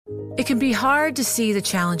It can be hard to see the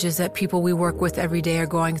challenges that people we work with every day are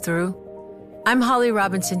going through. I'm Holly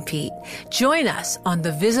Robinson Pete. Join us on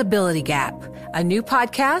The Visibility Gap, a new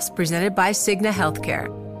podcast presented by Cigna Healthcare.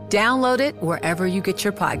 Download it wherever you get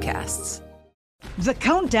your podcasts. The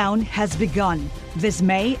countdown has begun. This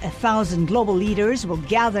May, 1,000 global leaders will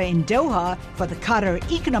gather in Doha for the Qatar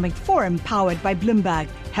Economic Forum powered by Bloomberg,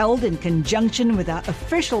 held in conjunction with our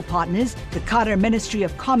official partners, the Qatar Ministry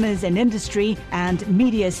of Commerce and Industry and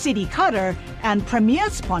Media City Qatar, and premier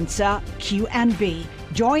sponsor Q&B.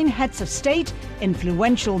 Join heads of state,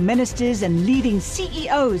 influential ministers, and leading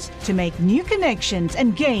CEOs to make new connections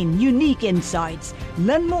and gain unique insights.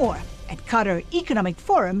 Learn more at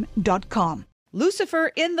QatarEconomicForum.com.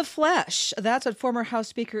 Lucifer in the flesh. That's what former House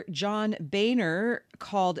Speaker John Boehner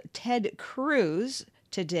called Ted Cruz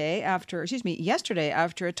yesterday after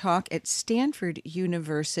a talk at Stanford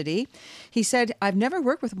University. He said, "I've never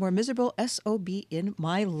worked with a more miserable SOB in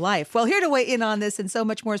my life." Well, here to weigh in on this and so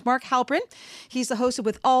much more is Mark Halperin. He's the host of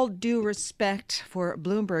With All Due Respect for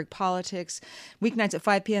Bloomberg Politics, weeknights at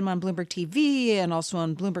 5 p.m. on Bloomberg TV and also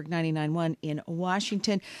on Bloomberg 99.1 in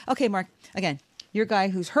Washington. Okay, Mark, again, you're a guy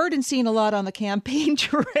who's heard and seen a lot on the campaign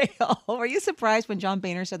trail. Were you surprised when John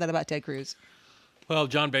Boehner said that about Ted Cruz? Well,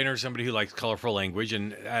 John Boehner is somebody who likes colorful language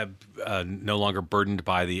and no longer burdened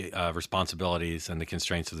by the responsibilities and the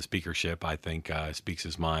constraints of the speakership, I think, speaks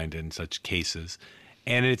his mind in such cases.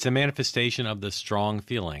 And it's a manifestation of the strong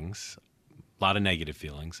feelings, a lot of negative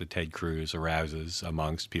feelings that Ted Cruz arouses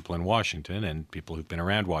amongst people in Washington and people who've been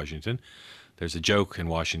around Washington. There's a joke in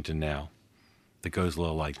Washington now that goes a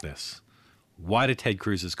little like this. Why did Ted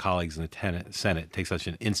Cruz's colleagues in the Senate take such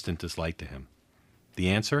an instant dislike to him? The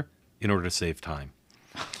answer? In order to save time.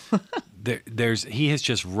 He has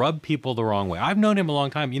just rubbed people the wrong way. I've known him a long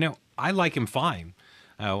time. You know, I like him fine.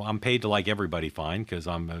 I'm paid to like everybody fine because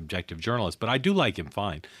I'm an objective journalist, but I do like him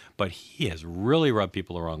fine. But he has really rubbed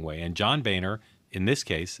people the wrong way. And John Boehner, in this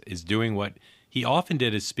case, is doing what he often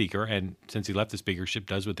did as Speaker, and since he left the speakership,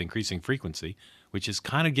 does with increasing frequency, which is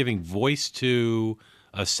kind of giving voice to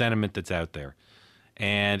a sentiment that's out there.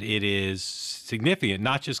 And it is significant,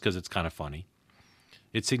 not just because it's kind of funny.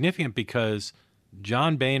 It's significant because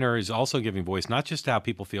John Boehner is also giving voice not just to how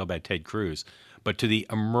people feel about Ted Cruz, but to the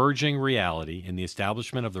emerging reality in the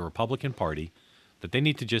establishment of the Republican Party that they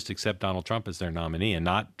need to just accept Donald Trump as their nominee and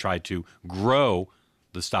not try to grow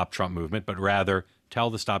the Stop Trump movement, but rather tell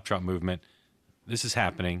the Stop Trump movement, this is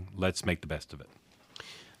happening, let's make the best of it.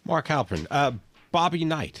 Mark Halperin, Bobby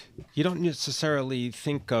Knight. You don't necessarily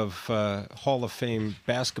think of Hall of Fame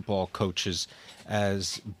basketball coaches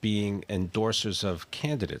as being endorsers of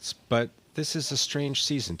candidates, but this is a strange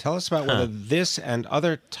season. Tell us about whether this and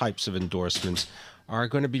other types of endorsements are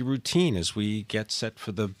going to be routine as we get set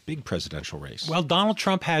for the big presidential race. Well, Donald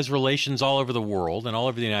Trump has relations all over the world and all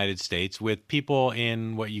over the United States with people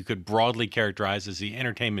in what you could broadly characterize as the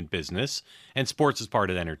entertainment business, and sports is part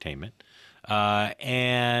of entertainment.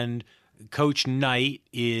 And Coach Knight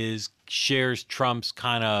shares Trump's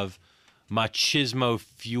kind of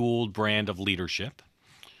machismo-fueled brand of leadership.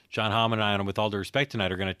 John Hammond and I, on With All Due Respect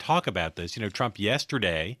tonight, are going to talk about this. You know, Trump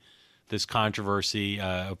yesterday, this controversy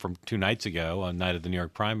from 2 nights ago, on night of the New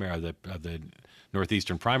York primary, of the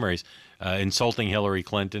Northeastern primaries, insulting Hillary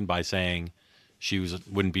Clinton by saying she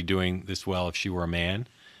wouldn't be doing this well if she were a man,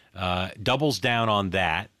 doubles down on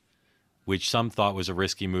that, which some thought was a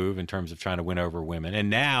risky move in terms of trying to win over women. And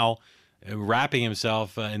now wrapping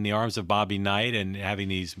himself in the arms of Bobby Knight and having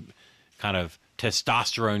these kind of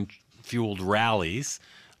testosterone-fueled rallies.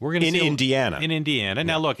 We're going to see Indiana. In Indiana. Yeah.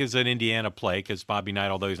 Now, look, it's an Indiana play because Bobby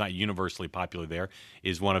Knight, although he's not universally popular there,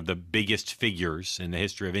 is one of the biggest figures in the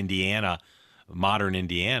history of Indiana, modern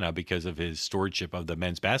Indiana, because of his stewardship of the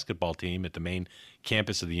men's basketball team at the main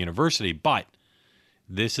campus of the university. But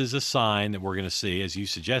this is a sign that we're going to see, as you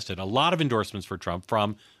suggested, a lot of endorsements for Trump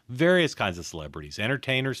from various kinds of celebrities,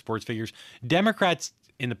 entertainers, sports figures. Democrats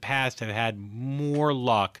in the past have had more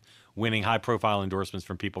luck winning high-profile endorsements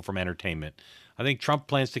from people from entertainment. I think Trump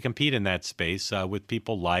plans to compete in that space with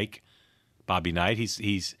people like Bobby Knight.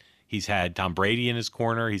 He's had Tom Brady in his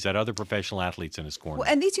corner. He's had other professional athletes in his corner. Well,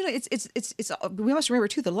 and these, you know, it's. We must remember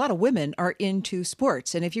too that a lot of women are into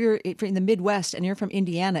sports. And if you're in the Midwest and you're from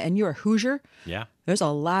Indiana and you're a Hoosier, yeah, there's a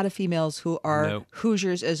lot of females who are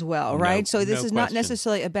Hoosiers as well, right? So this is not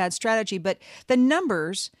necessarily a bad strategy, but the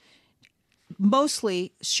numbers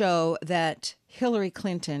mostly show that Hillary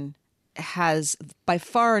Clinton has by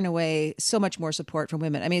far and away so much more support from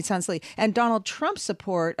women. I mean, it sounds like, and Donald Trump's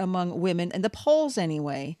support among women, in the polls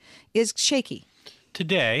anyway, is shaky.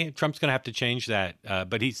 Today, Trump's going to have to change that,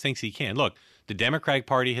 but he thinks he can. Look, The Democratic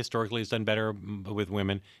Party historically has done better with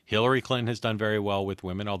women. Hillary Clinton has done very well with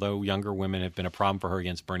women, although younger women have been a problem for her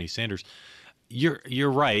against Bernie Sanders. You're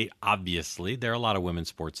right. Obviously, there are a lot of women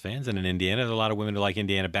sports fans, and in Indiana, there are a lot of women who like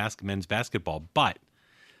Indiana men's basketball. But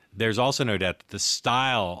there's also no doubt that the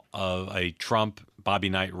style of a Trump-Bobby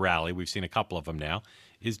Knight rally, we've seen a couple of them now,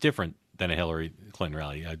 is different than a Hillary Clinton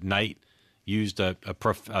rally. Knight used a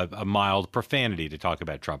mild profanity to talk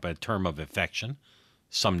about Trump, a term of affection,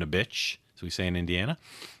 some to bitch, as we say in Indiana.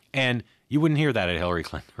 And you wouldn't hear that at a Hillary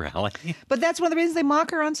Clinton rally. But that's one of the reasons they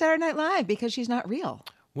mock her on Saturday Night Live, because she's not real.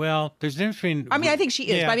 Well, there's a difference between... I mean, I think she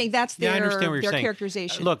is, but I mean, that's their saying.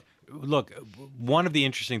 characterization. Look, one of the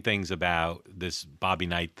interesting things about this Bobby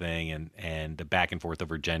Knight thing and the back and forth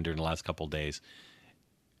over gender in the last couple of days,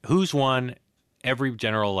 who's won every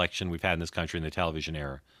general election we've had in this country in the television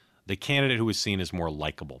era? The candidate who was seen as more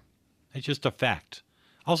likable. It's just a fact.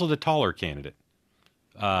 Also, the taller candidate.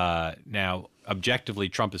 Now, objectively,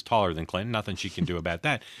 Trump is taller than Clinton. Nothing she can do about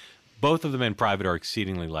that. Both of them in private are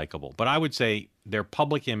exceedingly likable. But I would say their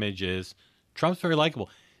public image is Trump's very likable.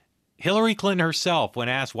 Hillary Clinton herself, when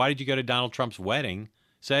asked, why did you go to Donald Trump's wedding,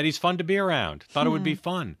 said he's fun to be around. Thought it would be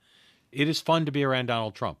fun. It is fun to be around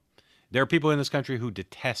Donald Trump. There are people in this country who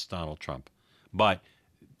detest Donald Trump. But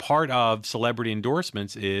part of celebrity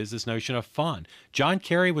endorsements is this notion of fun. John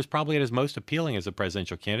Kerry was probably at his most appealing as a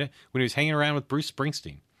presidential candidate when he was hanging around with Bruce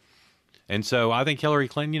Springsteen. And so I think Hillary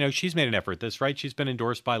Clinton, she's made an effort at this, right? She's been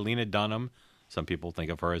endorsed by Lena Dunham. Some people think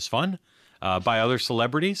of her as fun, by other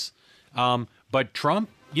celebrities. But Trump,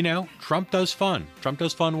 Trump does fun. Trump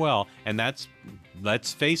does fun well. And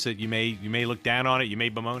let's face it, you may look down on it, you may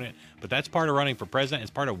bemoan it, but that's part of running for president.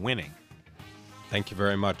 It's part of winning. Thank you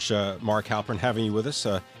very much, Mark Halperin. Having you with us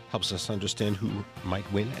helps us understand who might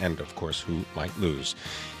win and, of course, who might lose.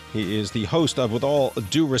 He is the host of With All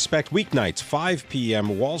Due Respect, weeknights, 5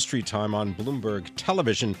 p.m. Wall Street time on Bloomberg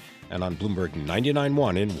Television and on Bloomberg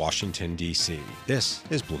 99.1 in Washington, D.C. This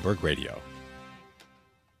is Bloomberg Radio.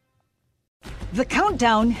 The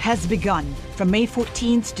countdown has begun. From May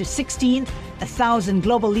 14th to 16th, 1,000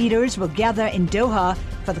 global leaders will gather in Doha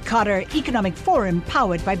for the Qatar Economic Forum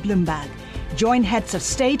powered by Bloomberg. Join heads of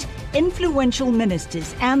state, influential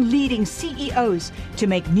ministers, and leading CEOs to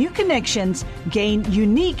make new connections, gain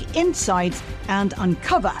unique insights, and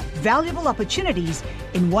uncover valuable opportunities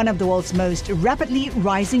in one of the world's most rapidly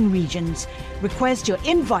rising regions. Request your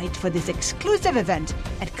invite for this exclusive event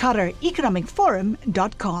at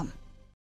QatarEconomicForum.com.